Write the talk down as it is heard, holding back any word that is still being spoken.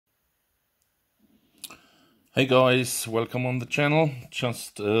Hey guys, welcome on the channel.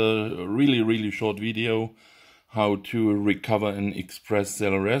 Just a really short video how to recover an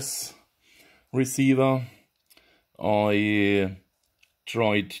ExpressLRS receiver. I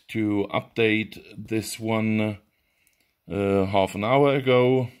tried to update this one half an hour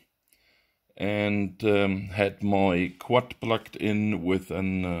ago and had my quad plugged in with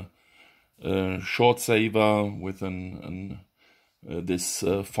an short saver with this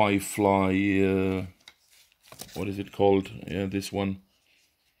 5-fly what is it called? Yeah, this one.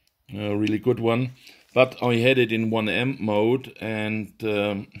 A really good one. But I had it in 1 amp mode and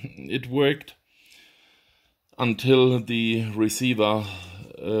it worked until the receiver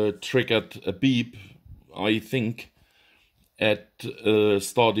triggered a beep, I think, at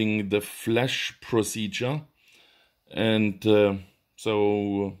starting the flash procedure. And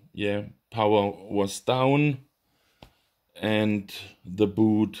so, yeah, power was down and the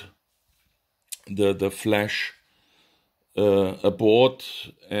boot, the flash aboard,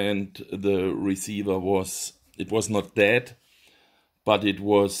 and the receiver was not dead, but it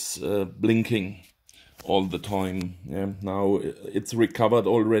was blinking all the time. Yeah, now it's recovered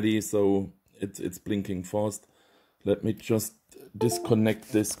already, so it's blinking fast. Let me just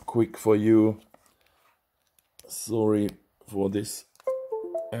disconnect this quick for you. Sorry for this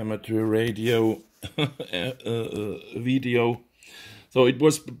amateur radio video. So it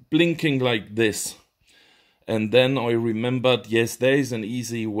was blinking like this. And then I remembered, yes, there is an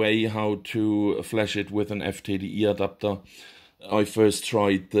easy way how to flash it with an FTDI adapter. I first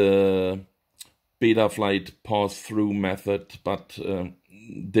tried the Betaflight pass-through method, but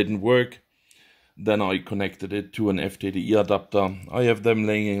didn't work. Then I connected it to an FTDI adapter. I have them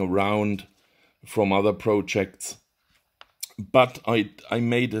laying around from other projects. But I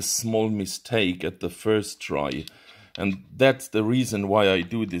made a small mistake at the first try. And that's the reason why I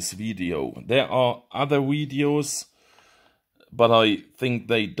do this video. There are other videos, but I think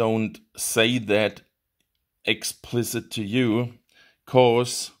they don't say that explicit to you.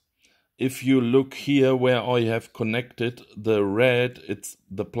 Cause if you look here where I have connected the red, it's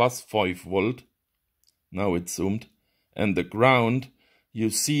the plus 5 volt. Now it's zoomed. And the ground, you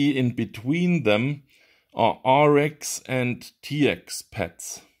see in between them are RX and TX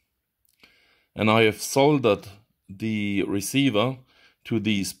pads. And I have soldered the receiver to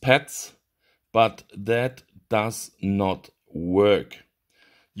these pads, but that does not work.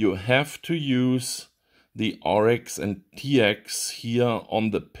 You have to use the RX and TX here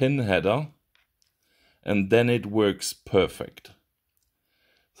on the pin header, and then it works perfect.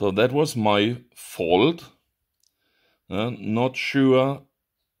 So that was my fault. Not sure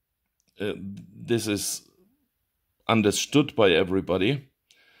this is understood by everybody.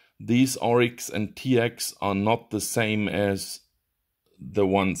 These RX and TX are not the same as the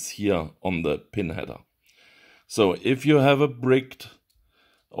ones here on the pin header. So if you have a bricked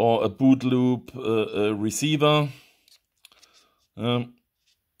or a boot loop receiver,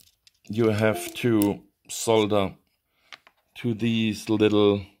 you have to solder to these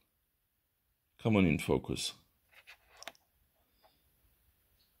little, come on in focus.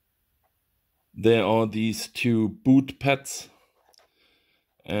 There are these two boot pads.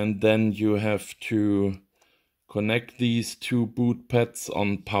 And then you have to connect these two boot pads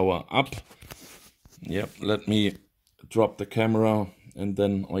on power up. Yep, let me drop the camera and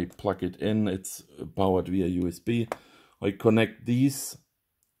then I plug it in. It's powered via USB. I connect these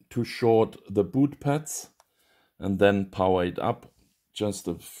to short the boot pads and then power it up. Just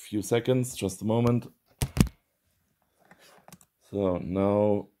a few seconds, just a moment. So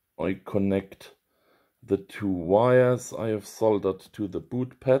now I connect the two wires I have soldered to the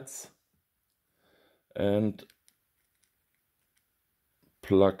boot pads and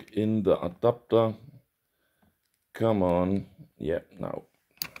plug in the adapter. Come on, yeah, now.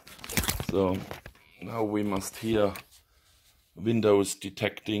 So now we must hear Windows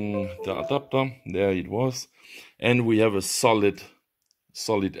detecting the adapter. There it was. And we have a solid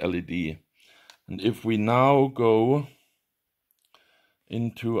LED. And if we now go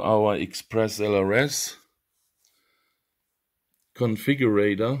into our ExpressLRS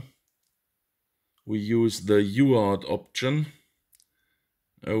configurator, we use the UART option.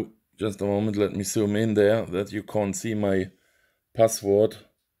 Oh, just a moment, let me zoom in there that you can't see my password.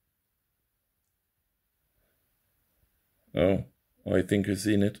 Oh, I think you've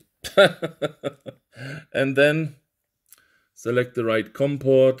seen it. And then select the right COM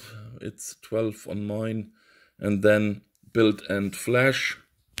port, it's 12 on mine, and then build and flash,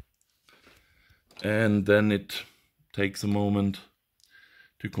 and then it takes a moment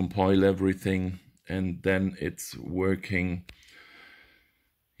to compile everything, and then it's working.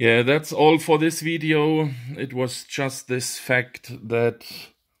 Yeah, that's all for this video. It was just this fact that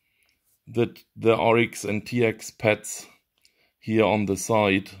the RX and TX pads here on the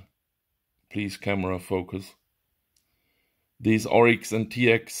side, please camera focus, these RX and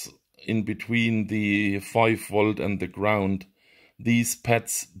TX in between the 5V and the ground, these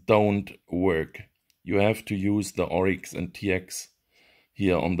pads don't work. You have to use the RX and TX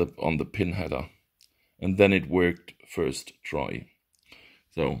here on the pin header, and then it worked first try.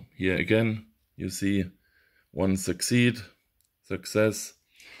 So here again you see one success.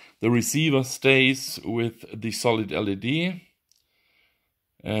 The receiver stays with the solid LED,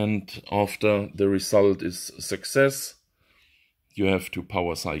 and after the result is success, you have to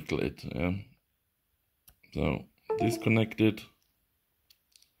power cycle it. So disconnect it,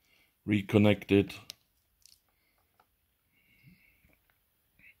 reconnect it.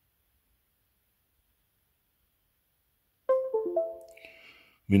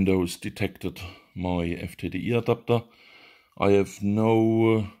 Windows detected my FTDI adapter. I have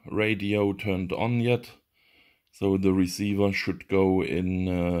no radio turned on yet, so the receiver should go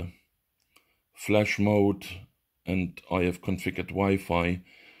in flash mode, and I have configured Wi-Fi,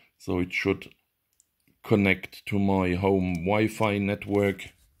 so it should connect to my home Wi-Fi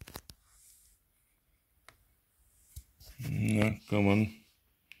network. Yeah, come on,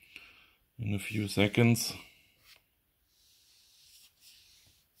 in a few seconds.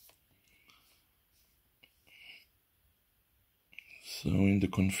 So in the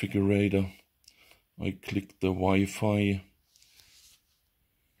configurator, I click the Wi-Fi.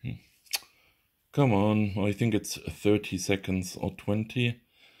 Come on, I think it's 30 seconds or 20.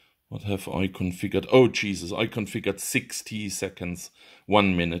 What have I configured? Oh Jesus, I configured 60 seconds,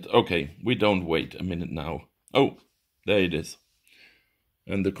 1 minute. Okay, we don't wait a minute now. Oh, there it is.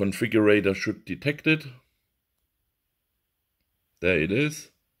 And the configurator should detect it. There it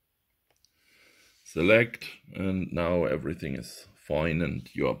is. Select, and now everything is fine and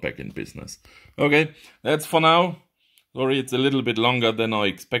you are back in business. Okay, that's for now. Sorry, it's a little bit longer than I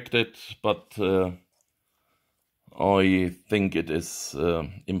expected, but I think it is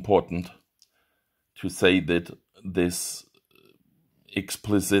important to say that this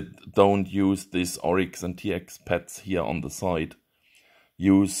explicit, don't use these RX and TX pads here on the side.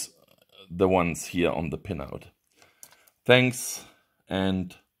 Use the ones here on the pinout. Thanks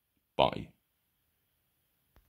and bye.